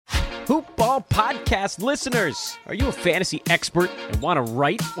Hoop Ball podcast listeners. Are you a fantasy expert and want to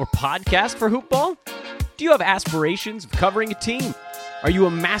write or podcast for Hoop Ball? Do you have aspirations of covering a team? Are you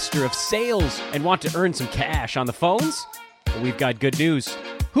a master of sales and want to earn some cash on the phones? Well, we've got good news.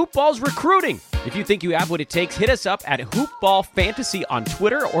 Hoop Ball's recruiting. If you think you have what it takes, hit us up at Hoop Ball Fantasy on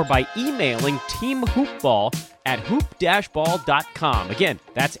Twitter or by emailing teamhoopball@hoop-ball.com. Again,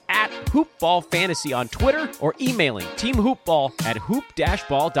 that's at Hoop Ball Fantasy on Twitter or emailing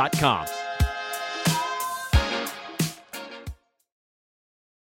teamhoopball@hoop-ball.com.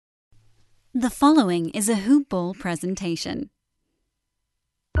 The following is a Hoop Ball presentation.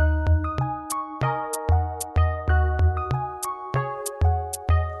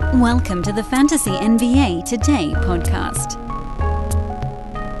 Welcome to the Fantasy NBA Today podcast.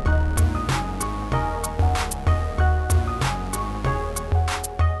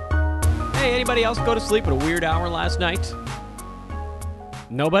 Hey, anybody else go to sleep at a weird hour last night?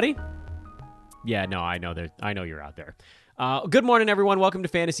 Nobody? Yeah, no, I know you're out there. Good morning, everyone. Welcome to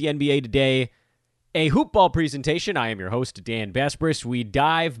Fantasy NBA Today, a Hoop Ball presentation. I am your host, Dan Besbris. We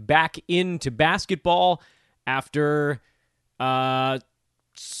dive back into basketball after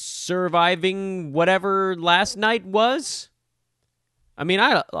surviving whatever last night was. I mean,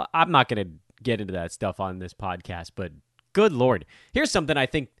 I'm not going to get into that stuff on this podcast, but good Lord. Here's something I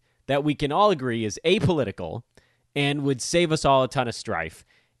think that we can all agree is apolitical and would save us all a ton of strife,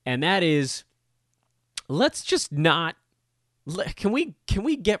 and that is, let's just not. Can we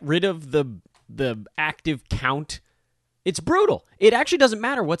get rid of the active count? It's brutal. It actually doesn't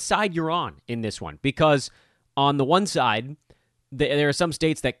matter what side you're on in this one, because on the one side, there are some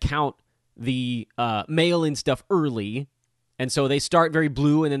states that count the mail-in stuff early, and so they start very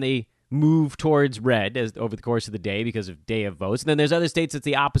blue and then they move towards red over the course of the day because of day of votes. And then there's other states that's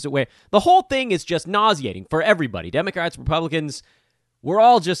the opposite way. The whole thing is just nauseating for everybody. Democrats, Republicans, we're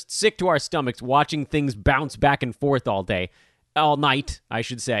all just sick to our stomachs watching things bounce back and forth all night, I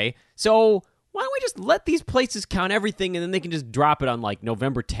should say. So why don't we just let these places count everything and then they can just drop it on like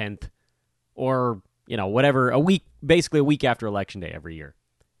November 10th or, whatever, basically a week after Election Day every year.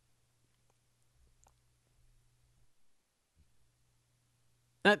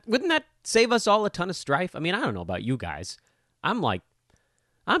 Wouldn't that save us all a ton of strife? I mean, I don't know about you guys. I'm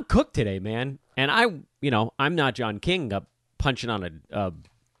cooked today, man. And I'm not John King punching on a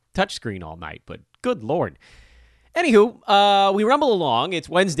touchscreen all night, but good Lord. Anywho, we rumble along. It's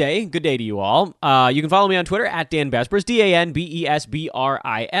Wednesday. Good day to you all. You can follow me on Twitter at Dan Besbris,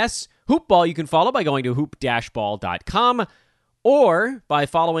 DanBesbris. Hoopball you can follow by going to hoop-ball.com or by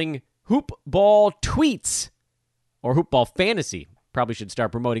following Hoopball Tweets or Hoopball Fantasy. Probably should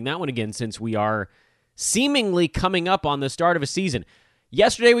start promoting that one again since we are seemingly coming up on the start of a season.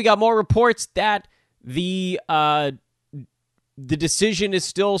 Yesterday we got more reports that the decision is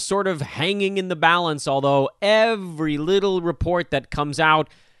still sort of hanging in the balance, although every little report that comes out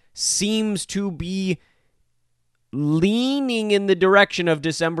seems to be leaning in the direction of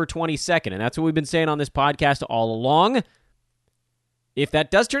December 22nd, and that's what we've been saying on this podcast all along. If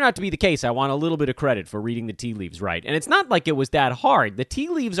that does turn out to be the case, I want a little bit of credit for reading the tea leaves right. And it's not like it was that hard. The tea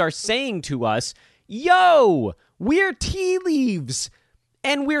leaves are saying to us, yo, we're tea leaves,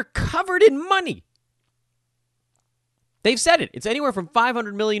 and we're covered in money. They've said it. It's anywhere from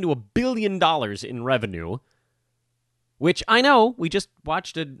 $500 million to $1 billion in revenue, which I know we just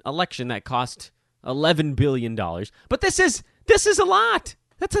watched an election that cost $11 billion. But this is a lot.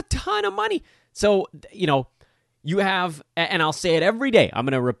 That's a ton of money. So, you have, and I'll say it every day, I'm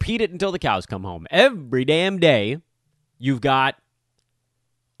going to repeat it until the cows come home. Every damn day, you've got,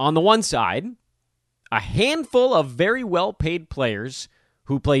 on the one side, a handful of very well-paid players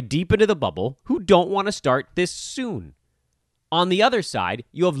who play deep into the bubble who don't want to start this soon. On the other side,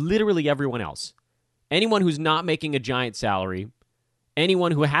 you have literally everyone else. Anyone who's not making a giant salary,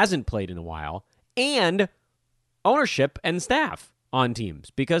 anyone who hasn't played in a while, and ownership and staff on teams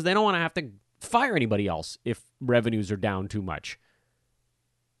because they don't want to have to fire anybody else if revenues are down too much.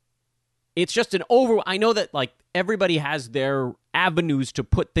 It's just I know that everybody has their avenues to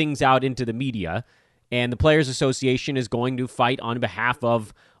put things out into the media, and the Players Association is going to fight on behalf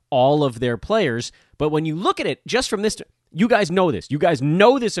of all of their players. But when you look at it just from this, you guys know this. You guys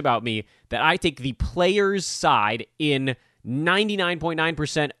know this about me, that I take the players' side in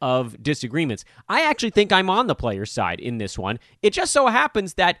 99.9% of disagreements. I actually think I'm on the players' side in this one. It just so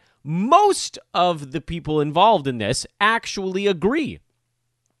happens that most of the people involved in this actually agree.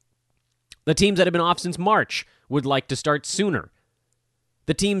 The teams that have been off since March would like to start sooner.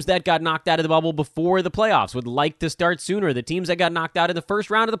 The teams that got knocked out of the bubble before the playoffs would like to start sooner. The teams that got knocked out in the first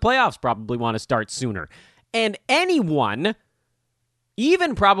round of the playoffs probably want to start sooner. And anyone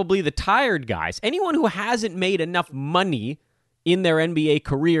even probably the tired guys, anyone who hasn't made enough money in their NBA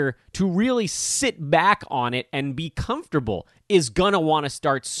career to really sit back on it and be comfortable is going to want to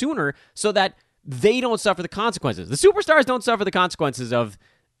start sooner so that they don't suffer the consequences. The superstars don't suffer the consequences of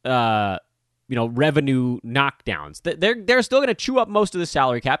revenue knockdowns. They're still going to chew up most of the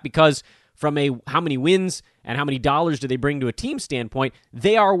salary cap because from a how many wins and how many dollars do they bring to a team standpoint,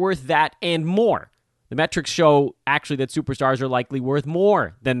 they are worth that and more. The metrics show actually that superstars are likely worth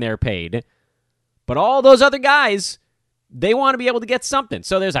more than they're paid. But all those other guys, they want to be able to get something.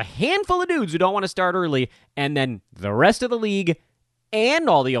 So there's a handful of dudes who don't want to start early, and then the rest of the league and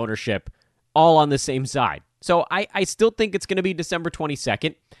all the ownership all on the same side. So I still think it's going to be December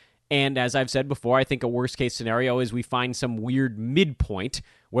 22nd. And as I've said before, I think a worst-case scenario is we find some weird midpoint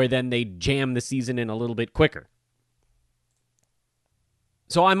where then they jam the season in a little bit quicker.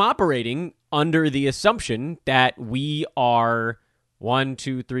 So I'm operating under the assumption that we are 1,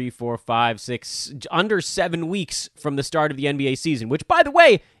 2, 3, 4, 5, 6, under 7 weeks from the start of the NBA season, which, by the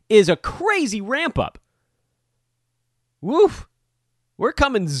way, is a crazy ramp-up. Woof. We're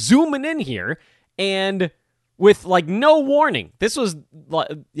coming zooming in here, and with, no warning. This was,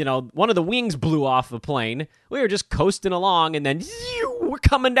 one of the wings blew off the plane. We were just coasting along, and then we're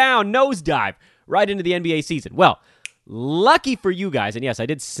coming down, nosedive, right into the NBA season. Well, lucky for you guys, and yes, I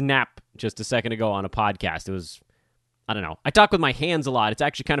did snap just a second ago on a podcast. It was, I don't know. I talk with my hands a lot. It's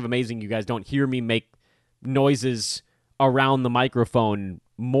actually kind of amazing you guys don't hear me make noises around the microphone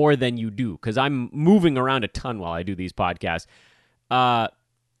more than you do, because I'm moving around a ton while I do these podcasts.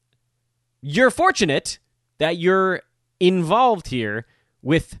 You're fortunate that you're involved here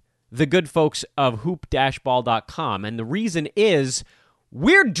with the good folks of hoop-ball.com, and the reason is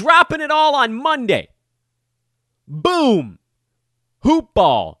we're dropping it all on Monday. Boom! Hoop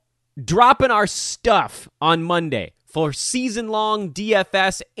Ball, dropping our stuff on Monday for season-long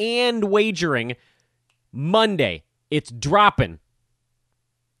DFS and wagering. Monday, it's dropping.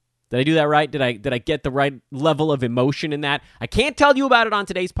 Did I do that right? Did I get the right level of emotion in that? I can't tell you about it on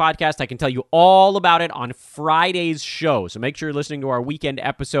today's podcast. I can tell you all about it on Friday's show. So make sure you're listening to our weekend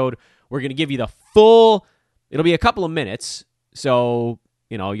episode. We're going to give you the full, it'll be a couple of minutes, so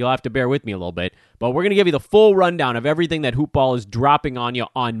you'll have to bear with me a little bit. But we're going to give you the full rundown of everything that Hoop Ball is dropping on you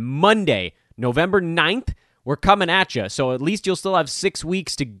on Monday, November 9th. We're coming at you. So at least you'll still have 6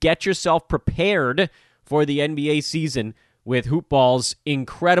 weeks to get yourself prepared for the NBA season with Hoop Ball's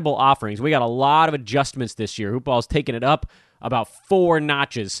incredible offerings. We got a lot of adjustments this year. Hoop Ball's taking it up about 4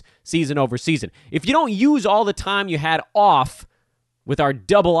 notches season over season. If you don't use all the time you had off with our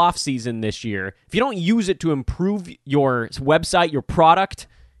double off season this year, if you don't use it to improve your website, your product,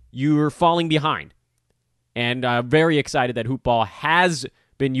 you're falling behind. And I'm very excited that Hoop Ball has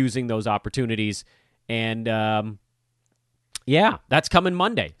been using those opportunities. And that's coming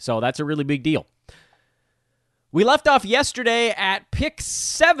Monday. So that's a really big deal. We left off yesterday at pick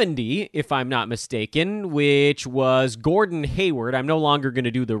 70, if I'm not mistaken, which was Gordon Hayward. I'm no longer going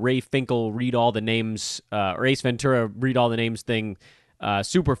to do the Ray Finkel read all the names, or Ace Ventura read all the names thing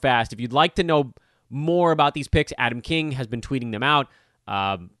super fast. If you'd like to know more about these picks, Adam King has been tweeting them out.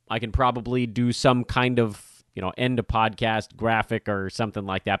 I can probably do some kind of end of podcast graphic or something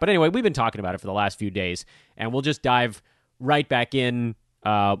like that. But anyway, we've been talking about it for the last few days, and we'll just dive right back in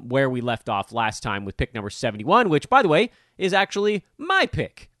where we left off last time with pick number 71, which, by the way, is actually my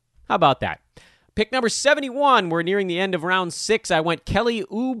pick. How about that? Pick number 71, we're nearing the end of round 6. I went Kelly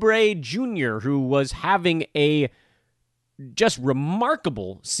Oubre Jr., who was having a just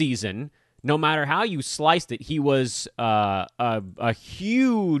remarkable season. No matter how you sliced it, he was a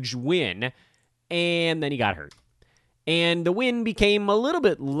huge win, and then he got hurt. And the win became a little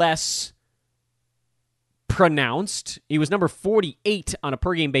bit less pronounced. He was number 48 on a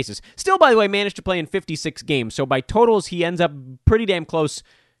per-game basis. Still, by the way, managed to play in 56 games, so by totals, he ends up pretty damn close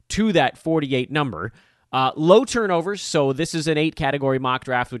to that 48 number. Low turnovers, so this is an 8-category mock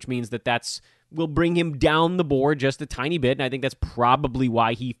draft, which means that will bring him down the board just a tiny bit, and I think that's probably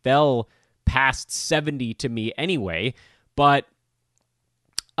why he fell past 70 to me anyway. But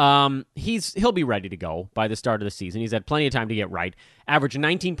he'll be ready to go by the start of the season. He's had plenty of time to get right. Average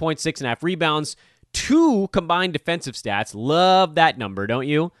 19.6.5 rebounds, 2 combined defensive stats. Love that number, don't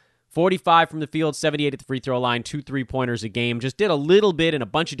you? 45 from the field, 78 at the free throw line, 2 3-pointers a game. Just did a little bit in a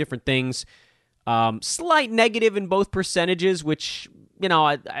bunch of different things. Slight negative in both percentages, which,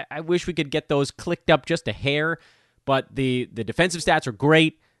 I wish we could get those clicked up just a hair. But the defensive stats are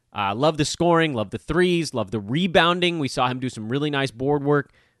great. Love the scoring, love the threes, love the rebounding. We saw him do some really nice board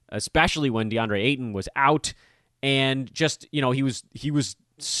work, especially when DeAndre Ayton was out. And just, he was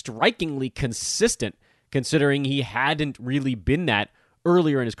strikingly consistent, considering he hadn't really been that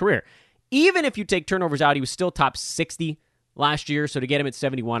earlier in his career. Even if you take turnovers out, he was still top 60 last year. So to get him at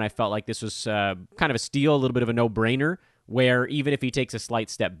 71, I felt like this was kind of a steal, a little bit of a no-brainer, where even if he takes a slight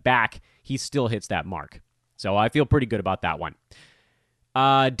step back, he still hits that mark. So I feel pretty good about that one.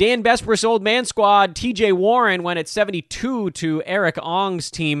 Dan Besbris' old man squad, TJ Warren went at 72 to Eric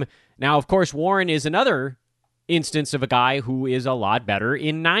Ong's team. Now, of course, Warren is another instance of a guy who is a lot better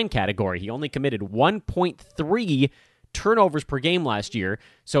in 9 category. He only committed 1.3 turnovers per game last year,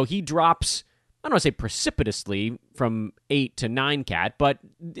 so he drops, I don't want to say precipitously from 8 to 9 cat, but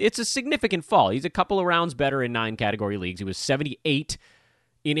it's a significant fall. He's a couple of rounds better in 9 category leagues. He was 78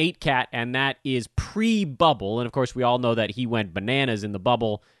 in 8 cat, and that is pre-bubble, and of course we all know that he went bananas in the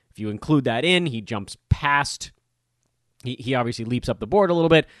bubble. If you include that in, he jumps past, he obviously leaps up the board a little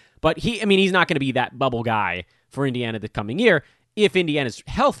bit, but he's not going to be that bubble guy for Indiana the coming year if Indiana's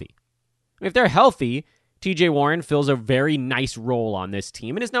healthy. If they're healthy, TJ Warren fills a very nice role on this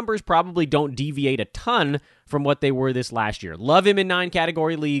team, and his numbers probably don't deviate a ton from what they were this last year. Love him in 9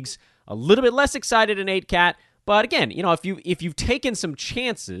 category leagues, a little bit less excited in 8 cat, but again, if you've taken some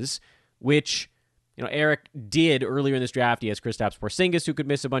chances, which Eric did earlier in this draft, he has Kristaps Porzingis who could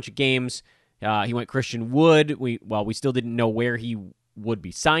miss a bunch of games. He went Christian Wood. We still didn't know where he would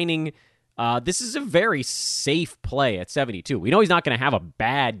be signing. This is a very safe play at 72. We know he's not going to have a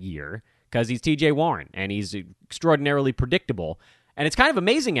bad year because he's TJ Warren and he's extraordinarily predictable. And it's kind of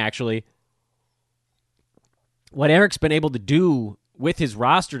amazing, actually, what Eric's been able to do with his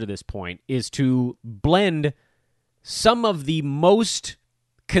roster to this point is to blend some of the most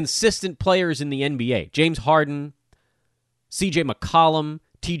consistent players in the NBA. James Harden, CJ McCollum,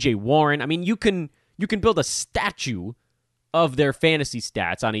 TJ Warren. I mean, you can build a statue of their fantasy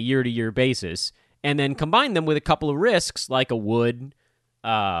stats on a year-to-year basis and then combine them with a couple of risks like a Wood,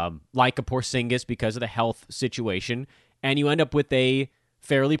 like a Porzingis because of the health situation, and you end up with a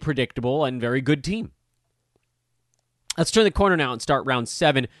fairly predictable and very good team. Let's turn the corner now and start round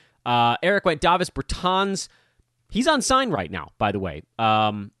 7. Eric went Davis Bertans. He's unsigned right now, by the way.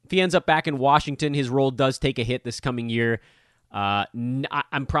 If he ends up back in Washington, his role does take a hit this coming year.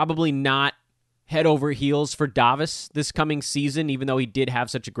 I'm probably not head over heels for Davis this coming season, even though he did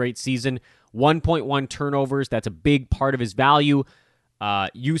have such a great season. 1.1 turnovers, that's a big part of his value.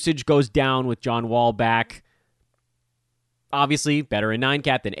 Usage goes down with John Wall back. Obviously, better in 9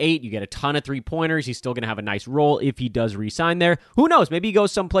 cat than 8. You get a ton of 3-pointers. He's still going to have a nice role if he does re-sign there. Who knows? Maybe he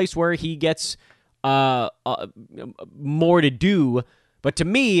goes someplace where he gets more to do. But to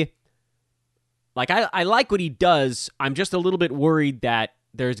me, I like what he does. I'm just a little bit worried that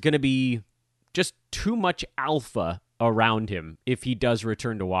there's going to be just too much alpha around him if he does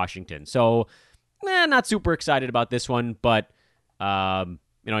return to Washington. So, not super excited about this one, but 9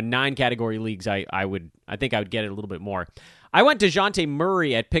 category leagues, I think I would get it a little bit more. I went DeJounte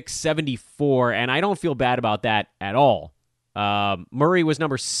Murray at pick 74, and I don't feel bad about that at all. Murray was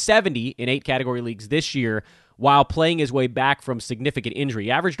number 70 in 8 category leagues this year while playing his way back from significant injury.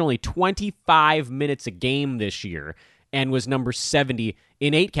 He averaged only 25 minutes a game this year and was number 70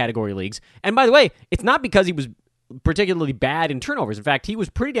 in 8 category leagues. And by the way, it's not because he was particularly bad in turnovers. In fact, he was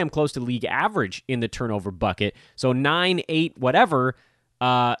pretty damn close to league average in the turnover bucket. So 9, 8, whatever,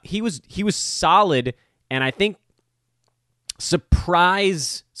 he was solid, and I think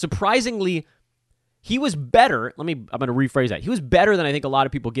surprisingly, he was better. I'm going to rephrase that. He was better than I think a lot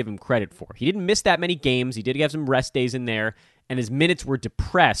of people give him credit for. He didn't miss that many games. He did have some rest days in there, and his minutes were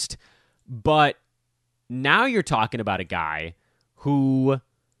depressed. But now you're talking about a guy who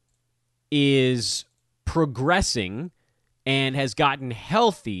is progressing and has gotten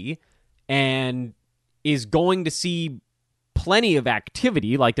healthy and is going to see plenty of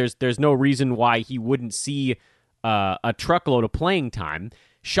activity. Like there's no reason why he wouldn't see a truckload of playing time.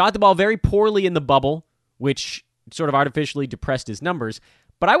 Shot the ball very poorly in the bubble, which sort of artificially depressed his numbers.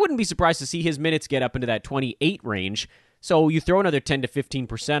 But I wouldn't be surprised to see his minutes get up into that 28 range. So you throw another 10 to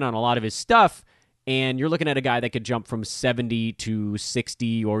 15% on a lot of his stuff, and you're looking at a guy that could jump from 70 to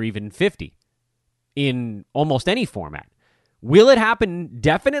 60 or even 50 in almost any format. Will it happen?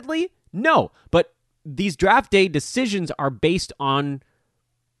 Definitely? No. But these draft day decisions are based on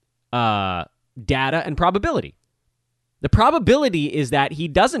data and probability. The probability is that he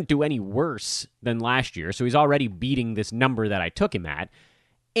doesn't do any worse than last year, so he's already beating this number that I took him at,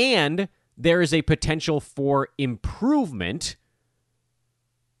 and there is a potential for improvement,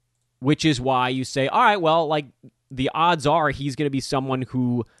 which is why you say, all right, well, like the odds are he's going to be someone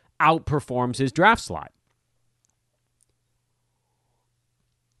who outperforms his draft slot.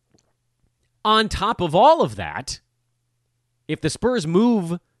 On top of all of that, if the Spurs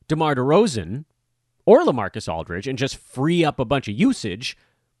move DeMar DeRozan, or LaMarcus Aldridge and just free up a bunch of usage,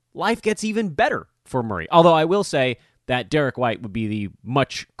 life gets even better for Murray. Although I will say that Derek White would be the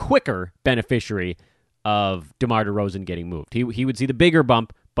much quicker beneficiary of DeMar DeRozan getting moved. He would see the bigger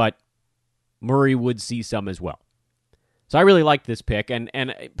bump, but Murray would see some as well. So I really liked this pick, and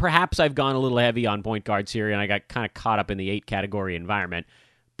perhaps I've gone a little heavy on point guards here, and I got kind of caught up in the 8-category environment.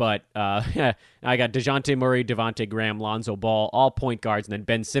 But I got DeJounte Murray, Devontae Graham, Lonzo Ball, all point guards, and then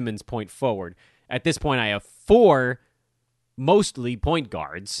Ben Simmons point forward. At this point, I have 4 mostly point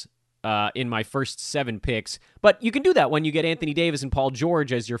guards in my first 7 picks. But you can do that when you get Anthony Davis and Paul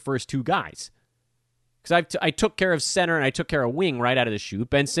George as your first 2 guys. Because I took care of center and I took care of wing right out of the chute.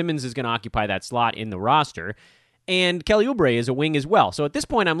 Ben Simmons is going to occupy that slot in the roster. And Kelly Oubre is a wing as well. So at this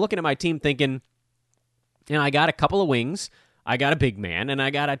point, I'm looking at my team thinking, I got a couple of wings, I got a big man, and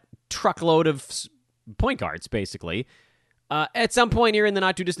I got a truckload of point guards, basically. At some point here in the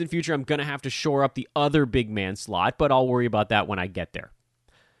not-too-distant future, I'm going to have to shore up the other big man slot, but I'll worry about that when I get there.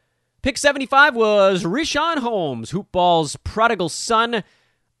 Pick 75 was Richaun Holmes, Hoopball's prodigal son.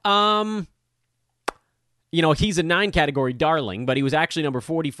 He's a 9-category darling, but he was actually number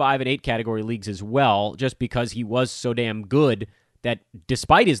 45 in 8-category leagues as well, just because he was so damn good that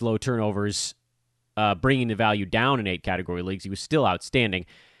despite his low turnovers, bringing the value down in 8-category leagues, he was still outstanding.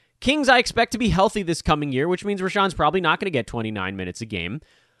 Kings, I expect to be healthy this coming year, which means Richaun's probably not going to get 29 minutes a game.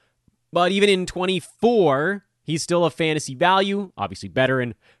 But even in 24, he's still a fantasy value, obviously better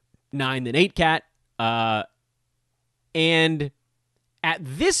in 9 than 8-cat. And at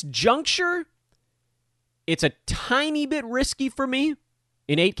this juncture, it's a tiny bit risky for me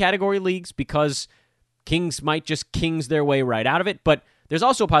in 8-category leagues because Kings might just Kings their way right out of it. But there's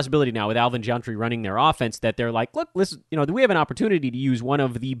also a possibility now with Alvin Gentry running their offense that they're like, look, listen, we have an opportunity to use one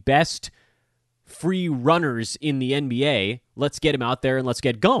of the best free runners in the NBA. Let's get him out there and let's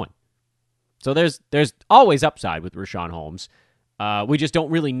get going. So there's always upside with Richaun Holmes. We just don't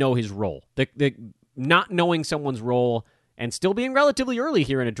really know his role. The not knowing someone's role and still being relatively early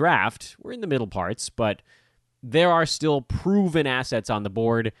here in a draft, we're in the middle parts, but there are still proven assets on the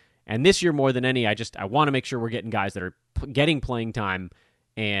board. And this year, more than any, I want to make sure we're getting guys that are getting playing time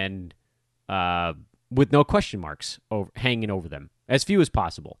and with no question marks hanging over them. As few as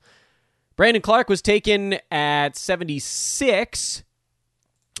possible. Brandon Clark was taken at 76.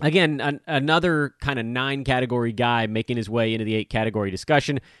 Again, another kind of 9-category guy making his way into the 8-category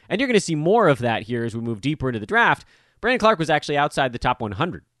discussion. And you're going to see more of that here as we move deeper into the draft. Brandon Clark was actually outside the top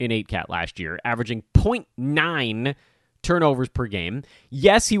 100 in 8-cat last year, averaging 0.9 turnovers per game.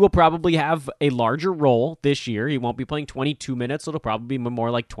 Yes, he will probably have a larger role this year. He won't be playing 22 minutes. It'll probably be more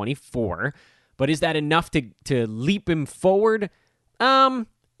like 24. But is that enough to leap him forward?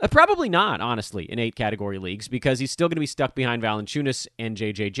 Probably not, honestly, in 8-category leagues, because he's still going to be stuck behind Valanciunas and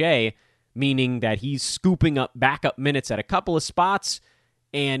JJJ, meaning that he's scooping up backup minutes at a couple of spots,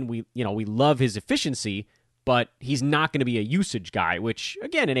 and we love his efficiency, but he's not going to be a usage guy, which,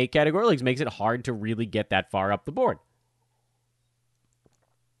 again, in 8-category leagues makes it hard to really get that far up the board.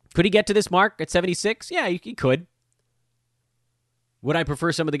 Could he get to this mark at 76? Yeah, he could. Would I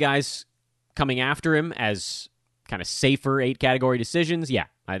prefer some of the guys coming after him as kind of safer 8-category decisions? Yeah,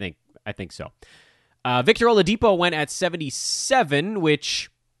 I think so. Victor Oladipo went at 77, which,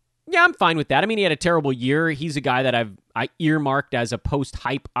 yeah, I'm fine with that. I mean, he had a terrible year. He's a guy that I earmarked as a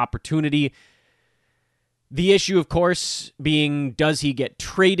post-hype opportunity. The issue, of course, being, does he get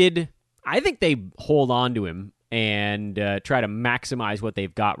traded? I think they hold on to him and try to maximize what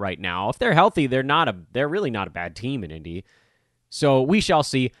they've got right now. If they're healthy, they're really not a bad team in Indy. So we shall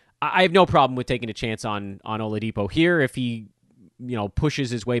see. I have no problem with taking a chance on Oladipo here. If he,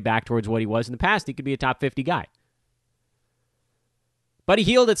 pushes his way back towards what he was in the past, he could be a top 50 guy. Buddy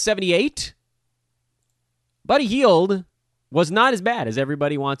Hield at 78. Buddy Hield was not as bad as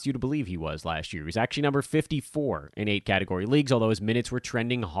everybody wants you to believe he was last year. He was actually number 54 in 8-category leagues, although his minutes were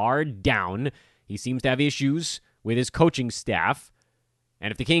trending hard down. He seems to have issues with his coaching staff.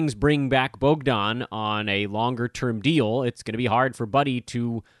 And if the Kings bring back Bogdan on a longer-term deal, it's going to be hard for Buddy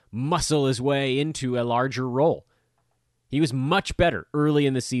to muscle his way into a larger role. He was much better early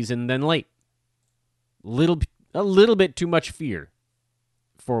in the season than late. A little bit too much fear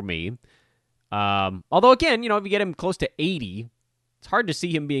for me. Although, again, if you get him close to 80, it's hard to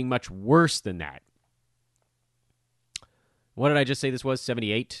see him being much worse than that. What did I just say this was?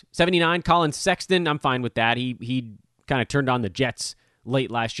 78? 79, Colin Sexton. I'm fine with that. He kind of turned on the Jets late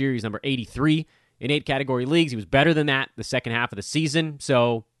last year. He's number 83 in 8-category leagues. He was better than that the second half of the season.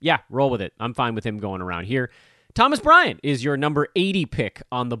 So, yeah, roll with it. I'm fine with him going around here. Thomas Bryant is your number 80 pick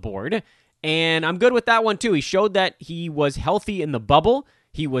on the board, and I'm good with that one, too. He showed that he was healthy in the bubble.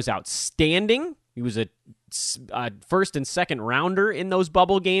 He was outstanding He was a first and second rounder in those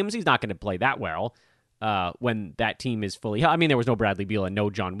bubble games. He's not going to play that well when that team is fully. I mean, there was no Bradley Beal and no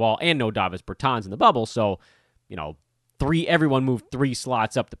John Wall and no Davis Bertans in the bubble, so everyone moved 3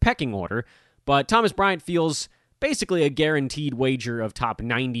 slots up the pecking order. But Thomas Bryant feels basically a guaranteed wager of top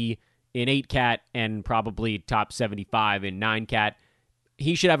 90 in 8-cat and probably top 75 in 9-cat.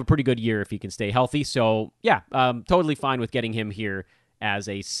 He should have a pretty good year if he can stay healthy. So, yeah, totally fine with getting him here as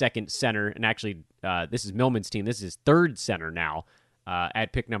a second center. And actually, this is Millman's team. This is his third center now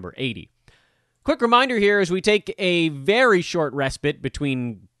at pick number 80. Quick reminder here as we take a very short respite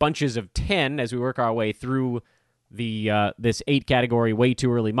between bunches of 10 as we work our way through this 8-category way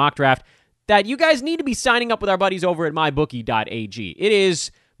too early mock draft, that you guys need to be signing up with our buddies over at mybookie.ag. It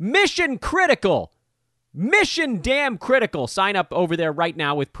is mission critical. Mission damn critical. Sign up over there right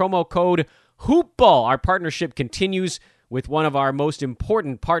now with promo code HoopBall. Our partnership continues with one of our most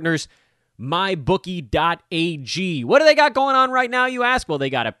important partners, mybookie.ag. What do they got going on right now, you ask? Well, they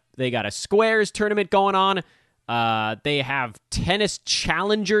got a Squares tournament going on. They have tennis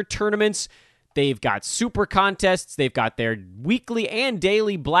challenger tournaments. They've got super contests. They've got their weekly and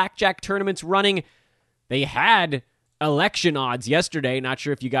daily blackjack tournaments running. They had election odds yesterday. Not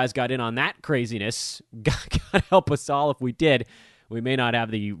sure if you guys got in on that craziness. God help us all if we did. We may not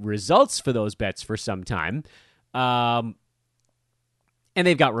have the results for those bets for some time. And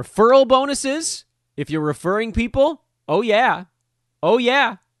they've got referral bonuses. If you're referring people, oh yeah.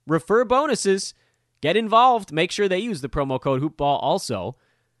 Refer bonuses. Get involved. Make sure they use the promo code HoopBall also.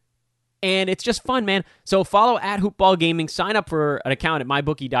 And it's just fun, man. So follow at Hoopball Gaming. Sign up for an account at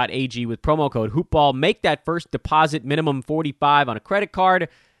mybookie.ag with promo code HoopBall. Make that first deposit minimum $45 on a credit card.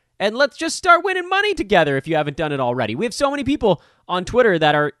 And let's just start winning money together if you haven't done it already. We have so many people on Twitter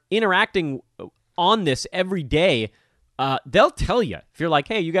that are interacting on this every day. They'll tell you. If you're like,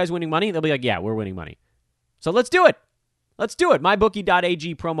 hey, you guys winning money? They'll be like, yeah, we're winning money. So let's do it.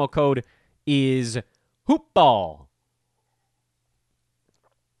 MyBookie.ag promo code is HoopBall.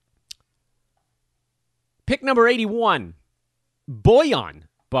 Pick number 81, Bojan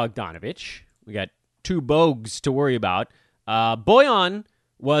Bogdanovic. We got 2 Bogs to worry about. Bojan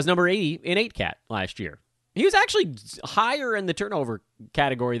was number 80 in 8-cat last year. He was actually higher in the turnover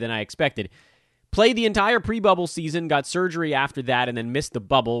category than I expected. Played the entire pre-bubble season, got surgery after that, and then missed the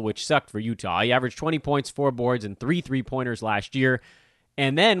bubble, which sucked for Utah. He averaged 20 points, 4 boards, and 3 3-pointers last year.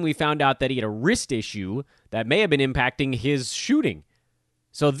 And then we found out that he had a wrist issue that may have been impacting his shooting.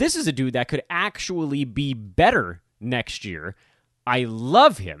 So this is a dude that could actually be better next year. I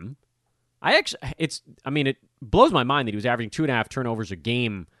love him. It blows my mind that he was averaging 2.5 turnovers a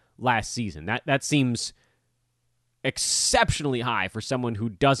game last season. That seems exceptionally high for someone who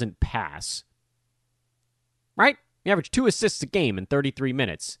doesn't pass. Right? He averaged 2 assists a game in 33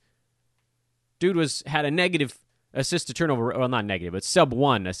 minutes. Dude had a negative assist to turnover, well, not negative, but sub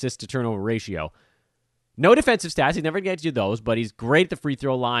 1 assist to turnover ratio. No defensive stats. He never gets you those, but he's great at the free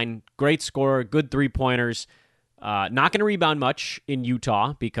throw line, great scorer, good 3-pointers. Not going to rebound much in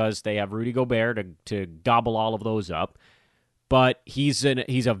Utah because they have Rudy Gobert to gobble all of those up. But he's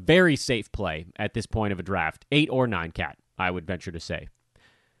a very safe play at this point of a draft. 8 or 9-cat, I would venture to say.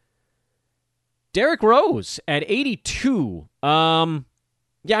 Derrick Rose at 82.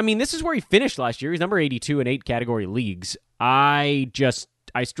 This is where he finished last year. He's number 82 in 8-category leagues. I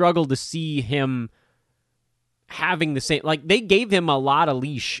struggle to see him having the same, they gave him a lot of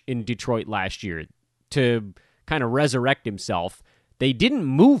leash in Detroit last year to kind of resurrect himself. They didn't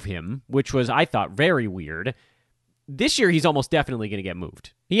move him, which was, I thought, very weird. This year, he's almost definitely going to get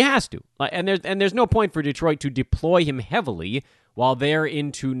moved. He has to. And there's no point for Detroit to deploy him heavily while they're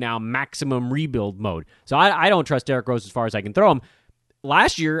into now maximum rebuild mode. So I don't trust Derrick Rose as far as I can throw him.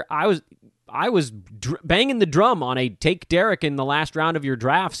 Last year, I was banging the drum on a take Derrick in the last round of your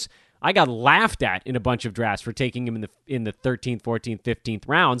drafts. I got laughed at in a bunch of drafts for taking him in the 13th, 14th, 15th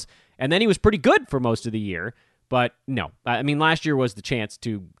rounds, and then he was pretty good for most of the year. But no, last year was the chance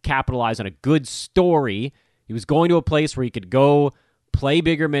to capitalize on a good story. He was going to a place where he could go play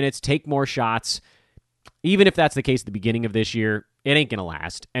bigger minutes, take more shots. Even if that's the case at the beginning of this year, it ain't going to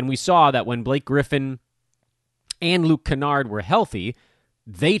last. And we saw that when Blake Griffin and Luke Kennard were healthy,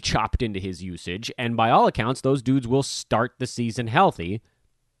 they chopped into his usage, and by all accounts, those dudes will start the season healthy.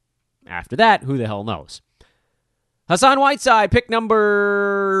 After that, who the hell knows? Hassan Whiteside, pick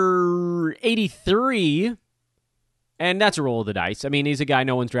number 83. And that's a roll of the dice. He's a guy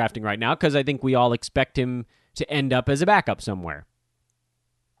no one's drafting right now because I think we all expect him to end up as a backup somewhere.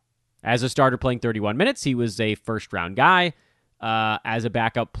 As a starter playing 31 minutes, he was a first-round guy. As a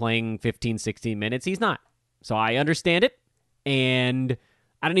backup playing 15, 16 minutes, he's not. So I understand it. And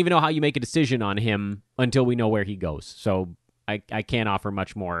I don't even know how you make a decision on him until we know where he goes. So I can't offer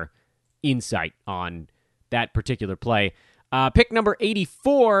much more insight on that particular play. Pick number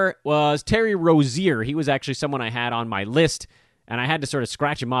 84 was Terry Rozier. He was actually someone I had on my list, and I had to sort of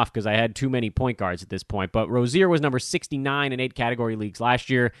scratch him off because I had too many point guards at this point. But Rozier was number 69 in 8 category leagues last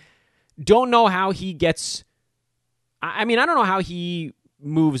year. Don't know how he gets... I mean, I don't know how he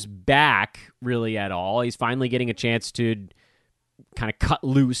moves back really at all. He's finally getting a chance to kind of cut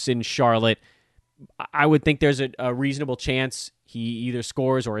loose in Charlotte. I would think there's a reasonable chance he either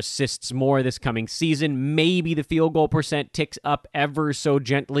scores or assists more this coming season. Maybe the field goal percent ticks up ever so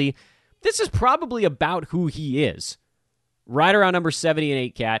gently. This is probably about who he is. Right around number 70 in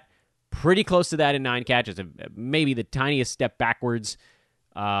 8 cat. Pretty close to that in 9 catches. Maybe the tiniest step backwards.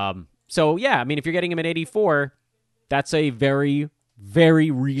 So, yeah, I mean, if you're getting him at 84, that's a very, very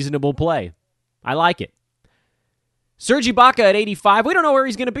reasonable play. I like it. Serge Ibaka at 85. We don't know where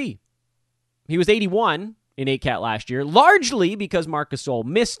he's going to be. He was 81 in 8 cat last year, largely because Marc Gasol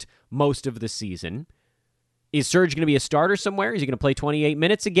missed most of the season. Is Serge going to be a starter somewhere? Is he going to play 28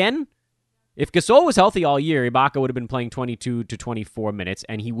 minutes again? If Gasol was healthy all year, Ibaka would have been playing 22 to 24 minutes,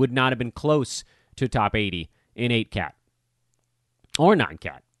 and he would not have been close to top 80 in 8 cat or 9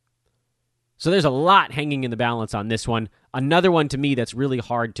 cat. So there's a lot hanging in the balance on this one. Another one to me that's really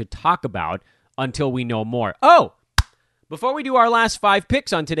hard to talk about until we know more. Oh, before we do our last 5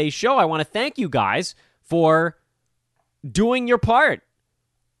 picks on today's show, I want to thank you guys for doing your part.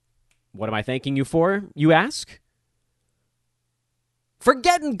 What am I thanking you for, you ask? For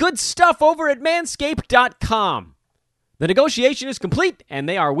getting good stuff over at Manscaped.com. The negotiation is complete, and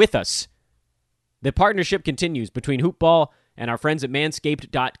they are with us. The partnership continues between Hoopball and our friends at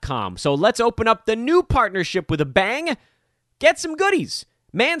Manscaped.com. So let's open up the new partnership with a bang. Get some goodies.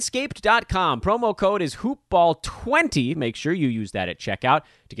 Manscaped.com. Promo code is Hoopball20. Make sure you use that at checkout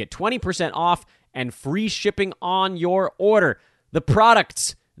to get 20% off and free shipping on your order. The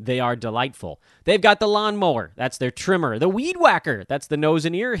products, they are delightful. They've got the lawnmower. That's their trimmer. The weed whacker. That's the nose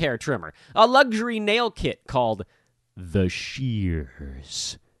and ear hair trimmer. A luxury nail kit called the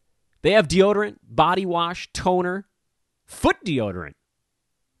Shears. They have deodorant, body wash, toner, foot deodorant,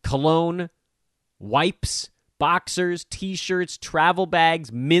 cologne, wipes, boxers, t-shirts, travel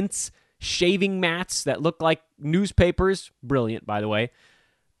bags, mints, shaving mats that look like newspapers. Brilliant, by the way.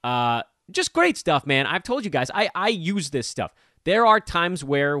 Just great stuff, man. I've told you guys, I use this stuff. There are times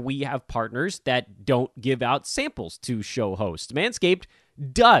where we have partners that don't give out samples to show hosts. Manscaped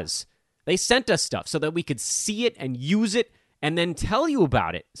does. They sent us stuff so that we could see it and use it and then tell you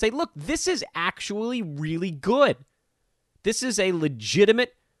about it. Say, look, this is actually really good. This is a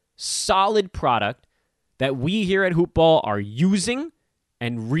legitimate, solid product that we here at Hoopball are using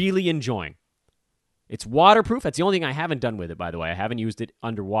and really enjoying. It's waterproof. That's the only thing I haven't done with it, by the way. I haven't used it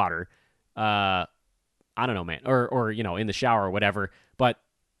underwater. I don't know, man. Or in the shower or whatever. But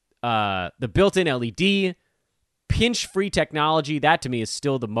the built-in LED, pinch-free technology, that to me is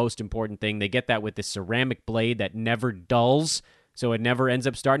still the most important thing. They get that with this ceramic blade that never dulls, so it never ends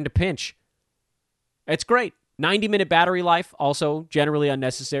up starting to pinch. It's great. 90-minute battery life, also generally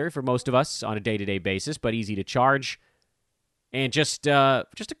unnecessary for most of us on a day-to-day basis, but easy to charge. And just a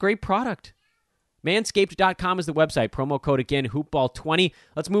great product. Manscaped.com is the website. Promo code again, Hoopball20.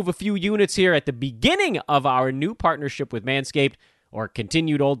 Let's move a few units here at the beginning of our new partnership with Manscaped, or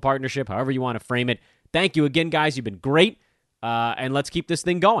continued old partnership, however you want to frame it. Thank you again, guys. You've been great. And let's keep this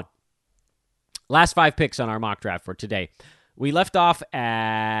thing going. Last 5 picks on our mock draft for today. We left off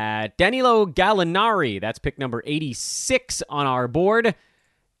at Danilo Gallinari. That's pick number 86 on our board.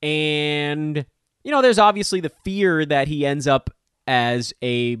 And, there's obviously the fear that he ends up as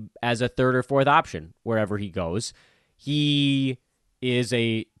a third or fourth option wherever he goes. He is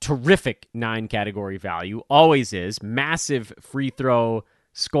a terrific 9 category value. Always is. Massive free throw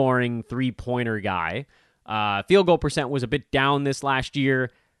scoring 3-pointer guy. Field goal percent was a bit down this last year.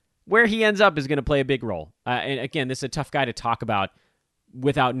 Where he ends up is going to play a big role. And again, this is a tough guy to talk about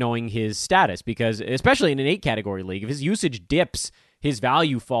without knowing his status, because especially in an 8 category league, if his usage dips, his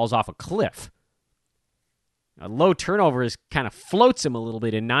value falls off a cliff. A low turnover kind of floats him a little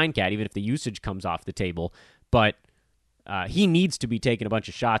bit in 9 cat, even if the usage comes off the table. But he needs to be taking a bunch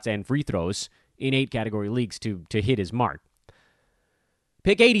of shots and free throws in 8 category leagues to hit his mark.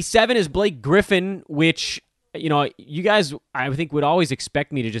 Pick 87 is Blake Griffin, which, you guys, I think, would always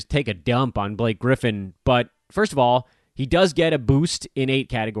expect me to just take a dump on Blake Griffin. But first of all, he does get a boost in 8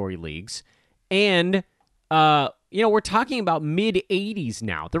 category leagues. And, we're talking about mid-80s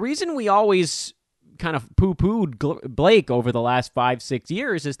now. The reason we always kind of poo-pooed Blake over the last 5-6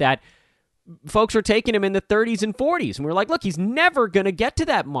 years is that folks are taking him in the 30s and 40s. And we're like, look, he's never going to get to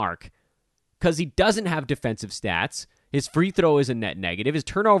that mark because he doesn't have defensive stats. His free throw is a net negative. His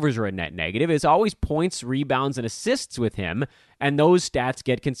turnovers are a net negative. It's always points, rebounds, and assists with him, and those stats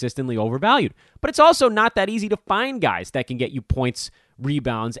get consistently overvalued. But it's also not that easy to find guys that can get you points,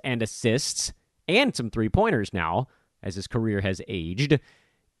 rebounds, and assists, and some three-pointers now, as his career has aged,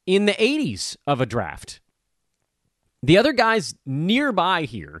 in the 80s of a draft. The other guys nearby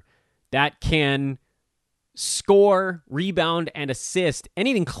here that can score, rebound, and assist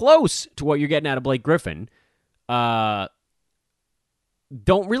anything close to what you're getting out of Blake Griffin don't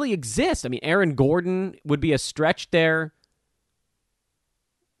really exist. I mean, Aaron Gordon would be a stretch there.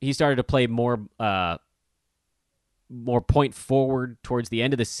 He started to play more point forward towards the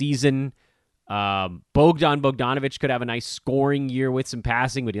end of the season. Bogdan Bogdanovic could have a nice scoring year with some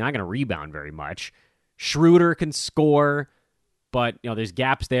passing, but he's not going to rebound very much. Schroeder can score, but there's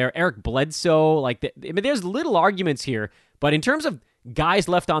gaps there. Eric Bledsoe, there's little arguments here, but in terms of guys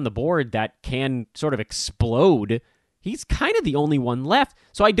left on the board that can sort of explode, he's kind of the only one left.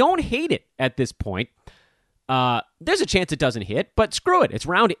 So I don't hate it at this point. There's a chance it doesn't hit, but screw it. It's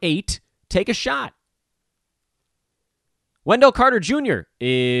round 8. Take a shot. Wendell Carter Jr.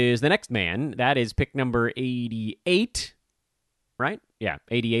 is the next man. That is pick number 88, right? Yeah,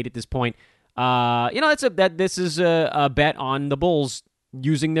 88 at this point. This is a bet on the Bulls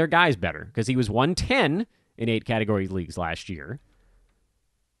using their guys better because he was 110 in 8 category leagues last year.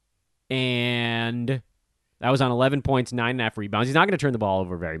 And that was on 11 points, 9.5 rebounds. He's not going to turn the ball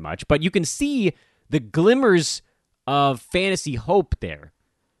over very much, but you can see the glimmers of fantasy hope there.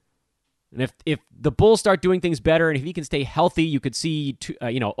 And if the Bulls start doing things better, and if he can stay healthy, you could see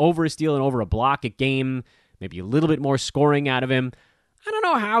over a steal and over a block a game, maybe a little bit more scoring out of him. I don't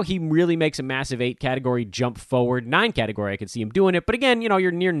know how he really makes a massive 8 category jump forward. 9 category, I could see him doing it. But again,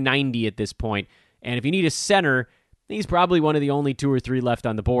 you're near 90 at this point. And if you need a center, he's probably one of the only 2 or 3 left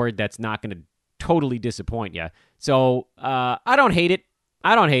on the board that's not going to totally disappoint you. So I don't hate it.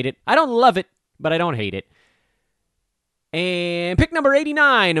 I don't love it, but I don't hate it. And pick number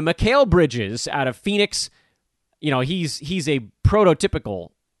 89, Mikal Bridges out of Phoenix. He's a prototypical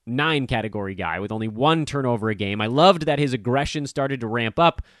 9 category guy with only 1 turnover a game. I loved that his aggression started to ramp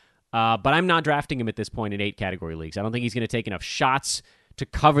up, but I'm not drafting him at this point in 8 category leagues. I don't think he's going to take enough shots to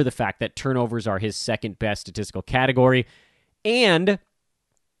cover the fact that turnovers are his second best statistical category. And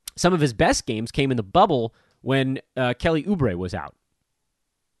some of his best games came in the bubble when Kelly Oubre was out.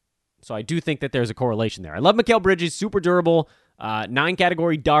 So I do think that there's a correlation there. I love Mikal Bridges, super durable, 9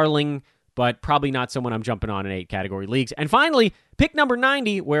 category darling, but probably not someone I'm jumping on in 8 category leagues. And finally, pick number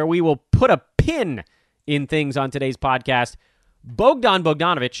 90, where we will put a pin in things on today's podcast, Bogdan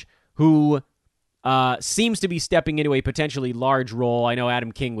Bogdanovic, who seems to be stepping into a potentially large role. I know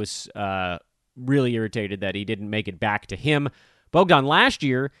Adam King was really irritated that he didn't make it back to him. Bogdan last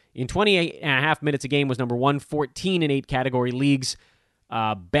year, in 28.5 minutes a game, was number 114 in 8 category leagues.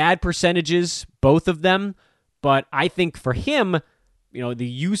 Bad percentages, both of them. But I think for him, the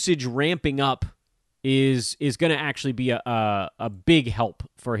usage ramping up is going to actually be a big help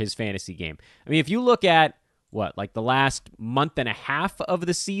for his fantasy game. I mean, if you look at, the last month and a half of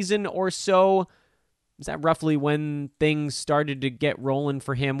the season or so, is that roughly when things started to get rolling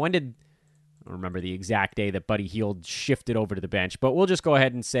for him? I don't remember the exact day that Buddy Hield shifted over to the bench, but we'll just go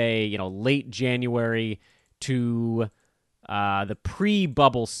ahead and say, late January to the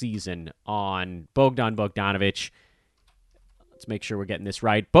pre-bubble season on Bogdan Bogdanovic. Let's make sure we're getting this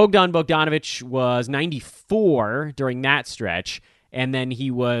right. Bogdan Bogdanovic was 94 during that stretch, and then he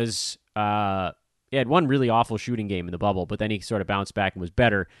was he had one really awful shooting game in the bubble, but then he sort of bounced back and was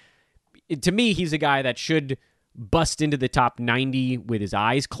better. To me, he's a guy that should bust into the top 90 with his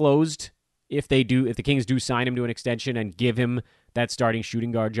eyes closed if the Kings do sign him to an extension and give him that starting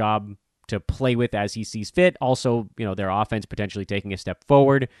shooting guard job to play with as he sees fit. Also, their offense potentially taking a step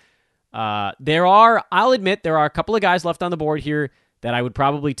forward. I'll admit, there are a couple of guys left on the board here that I would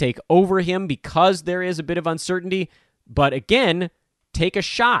probably take over him because there is a bit of uncertainty. But again, take a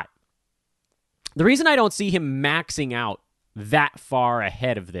shot. The reason I don't see him maxing out that far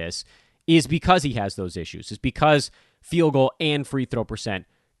ahead of this is because he has those issues. It's because field goal and free throw percent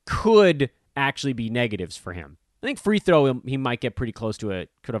could actually be negatives for him. I think free throw, he might get pretty close to a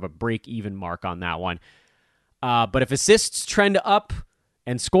break-even mark on that one. But if assists trend up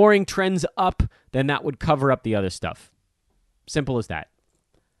and scoring trends up, then that would cover up the other stuff. Simple as that.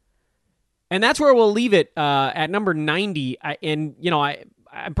 And that's where we'll leave it at number 90.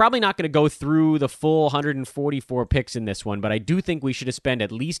 I'm probably not going to go through the full 144 picks in this one, but I do think we should spend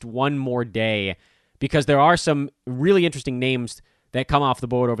at least one more day because there are some really interesting names that come off the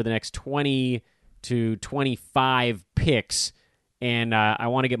board over the next 20 to 25 picks, and I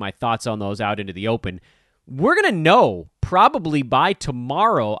want to get my thoughts on those out into the open. We're going to know probably by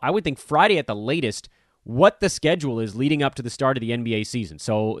tomorrow, I would think Friday at the latest, what the schedule is leading up to the start of the NBA season.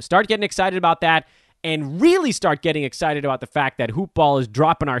 So start getting excited about that, and really start getting excited about the fact that Hoopball is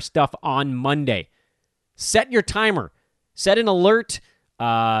dropping our stuff on Monday. Set your timer. Set an alert.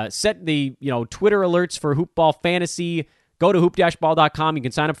 Set the Twitter alerts for Hoopball Fantasy. Go to hoop-ball.com. You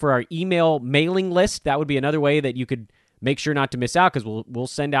can sign up for our email mailing list. That would be another way that you could make sure not to miss out, because we'll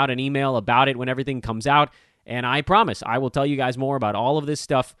send out an email about it when everything comes out. And I promise I will tell you guys more about all of this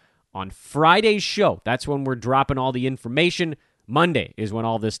stuff on Friday's show. That's when we're dropping all the information. Monday is when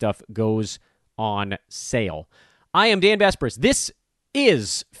all this stuff goes on sale. I am Dan Besbris. This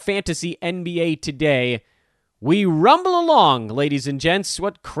is Fantasy NBA Today. We rumble along, ladies and gents.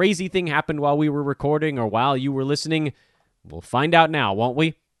 What crazy thing happened while we were recording or while you were listening? We'll find out now, won't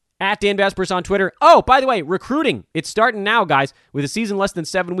we? At Dan Besbris on Twitter. Oh, by the way, recruiting. It's starting now, guys. With a season less than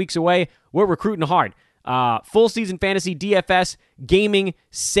 7 weeks away, we're recruiting hard. Full season fantasy, DFS, gaming,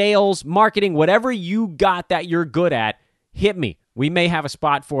 sales, marketing, whatever you got that you're good at, hit me. We may have a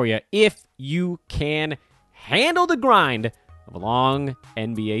spot for you if you can handle the grind of a long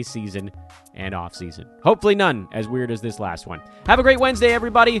NBA season and off-season. Hopefully none as weird as this last one. Have a great Wednesday,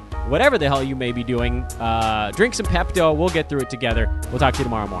 everybody. Whatever the hell you may be doing, drink some Pepto. We'll get through it together. We'll talk to you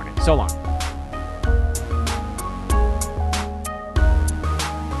tomorrow morning. So long.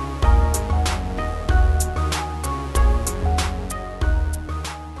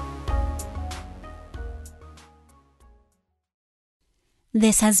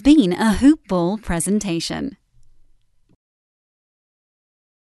 This has been a Hoop Ball presentation.